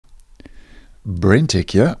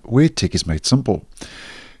BrenTech here, where tech is made simple.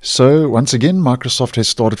 So once again, Microsoft has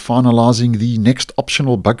started finalizing the next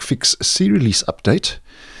optional bug fix C-release update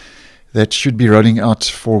that should be rolling out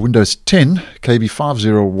for Windows 10,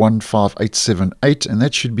 KB5015878, and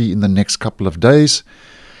that should be in the next couple of days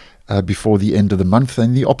before the end of the month.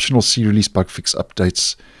 And the optional C-release bug fix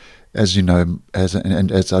updates, as you know,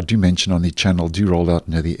 as I do mention on the channel, do roll out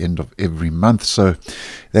near the end of every month. So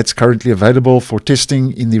that's currently available for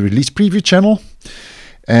testing in the release preview channel,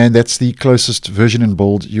 and that's the closest version and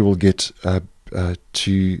build you will get to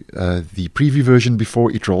the preview version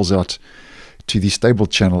before it rolls out to the stable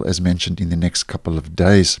channel, as mentioned, in the next couple of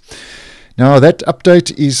days. Now that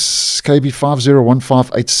update is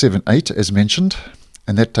KB5015878, as mentioned,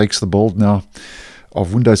 and that takes the build now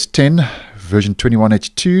of Windows 10 version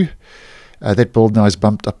 21H2. That build now is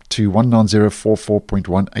bumped up to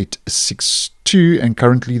 19044.1862, and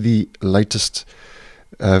currently the latest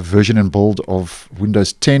version and build of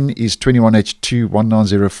Windows 10 is 21H2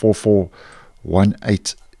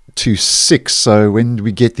 190441826. So when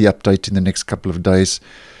we get the update in the next couple of days,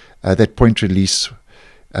 that point release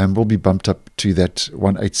will be bumped up to that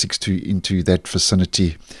 1862 into that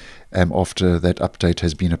vicinity after that update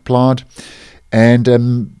has been applied. And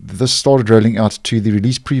this started rolling out to the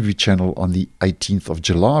release preview channel on the 18th of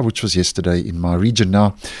July, which was yesterday in my region.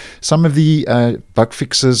 Now, some of the bug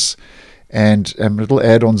fixes and little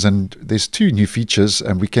add-ons, and there's two new features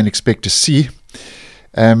we can expect to see.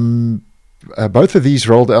 Both of these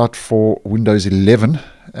rolled out for Windows 11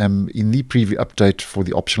 in the preview update for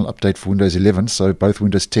the optional update for Windows 11. So both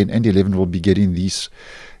Windows 10 and 11 will be getting these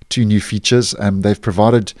two new features. They've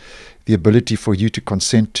provided the ability for you to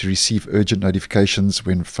consent to receive urgent notifications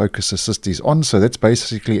when Focus Assist is on. So that's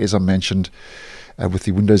basically, as I mentioned with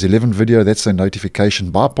the Windows 11 video, that's a notification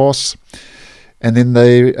bypass. And then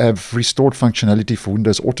they have restored functionality for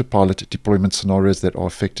Windows Autopilot deployment scenarios that are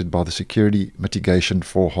affected by the security mitigation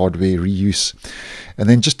for hardware reuse. And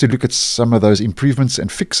then just to look at some of those improvements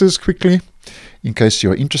and fixes quickly, in case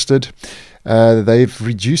you're interested. They've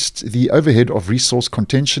reduced the overhead of resource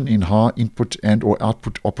contention in high input and or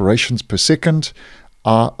output operations per second,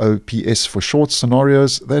 ROPS for short,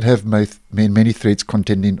 scenarios that have many threads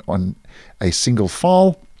contending on a single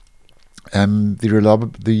file.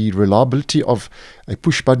 The reliability of a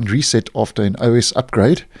push button reset after an OS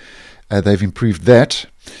upgrade, they've improved that.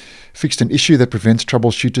 Fixed an issue that prevents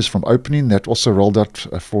troubleshooters from opening, that also rolled out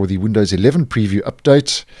for the Windows 11 preview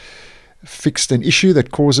update. Fixed an issue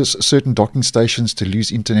that causes certain docking stations to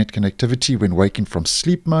lose internet connectivity when waking from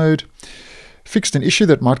sleep mode. Fixed an issue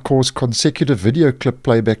that might cause consecutive video clip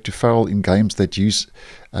playback to fail in games that use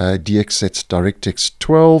DX's DirectX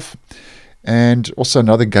 12. And also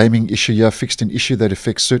another gaming issue here, fixed an issue that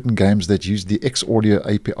affects certain games that use the X Audio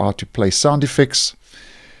API to play sound effects.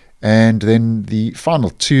 And then the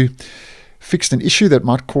final two, fixed an issue that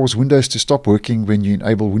might cause Windows to stop working when you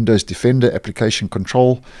enable Windows Defender application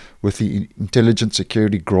control with the Intelligent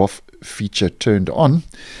Security Graph feature turned on.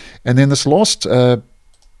 And then this last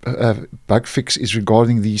bug fix is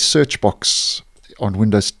regarding the search box on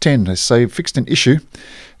Windows 10. They say fixed an issue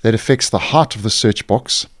that affects the height of the search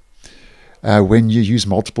box when you use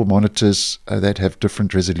multiple monitors that have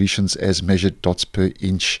different resolutions as measured dots per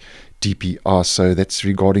inch DPI. So that's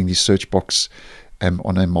regarding the search box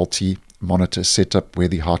on a multi-monitor setup where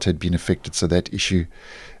the height had been affected. So that issue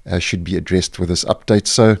should be addressed with this update.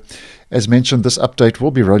 So as mentioned, this update will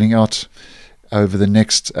be rolling out over the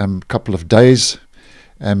next couple of days,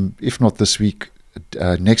 if not this week,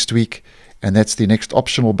 next week. And that's the next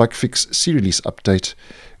optional bug fix C-release update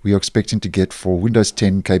we are expecting to get for Windows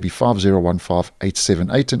 10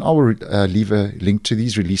 KB5015878. And I will leave a link to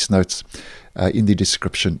these release notes in the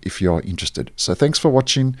description if you are interested. So thanks for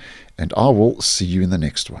watching, and I will see you in the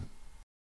next one.